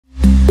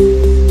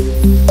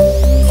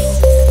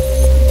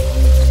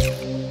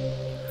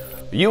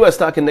U.S.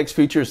 stock index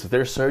futures,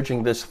 they're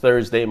surging this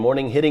Thursday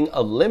morning, hitting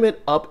a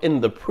limit up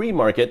in the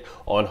pre-market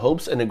on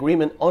hopes an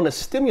agreement on a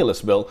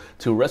stimulus bill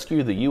to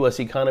rescue the U.S.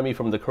 economy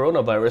from the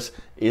coronavirus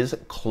is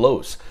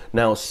close.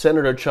 Now,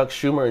 Senator Chuck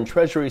Schumer and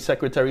Treasury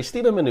Secretary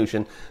Steven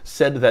Mnuchin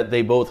said that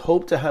they both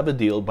hope to have a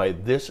deal by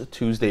this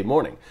Tuesday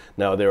morning.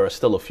 Now, there are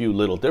still a few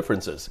little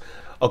differences.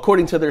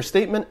 According to their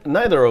statement,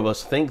 neither of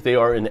us think they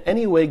are in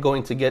any way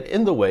going to get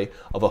in the way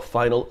of a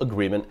final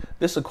agreement.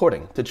 This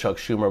according to Chuck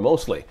Schumer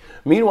mostly.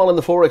 Meanwhile, in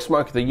the Forex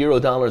market, the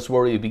euro-dollar is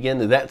where we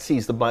begin. That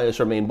sees the bias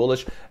remain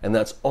bullish, and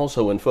that's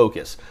also in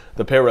focus.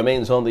 The pair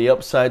remains on the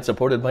upside,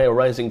 supported by a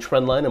rising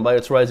trend line and by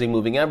its rising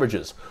moving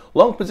averages.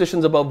 Long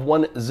positions above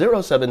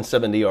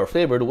 107.70 are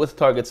favored, with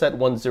targets at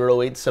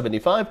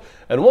 108.75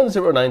 and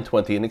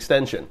 109.20 in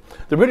extension.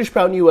 The British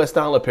pound US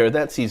dollar pair,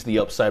 that sees the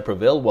upside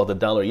prevail, while the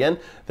dollar yen,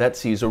 that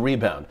sees a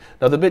rebound.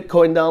 Now, the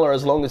Bitcoin dollar,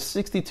 as long as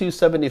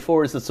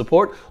 62.74 is the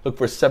support, look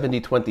for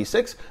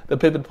 70.26. The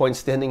pivot point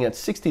standing at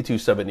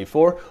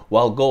 62.74,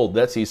 while gold,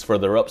 that sees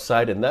further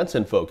upside, and that's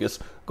in focus.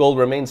 Gold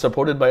remains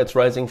supported by its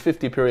rising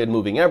 50-period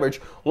moving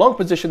average. Long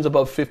positions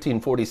above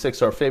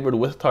 15.46 are favored,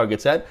 with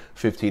targets at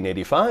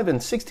 15.85 and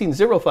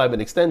 16.05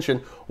 in extension,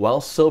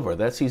 while silver,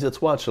 that sees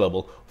its watch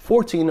level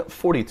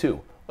 14.42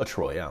 a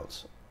troy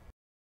ounce.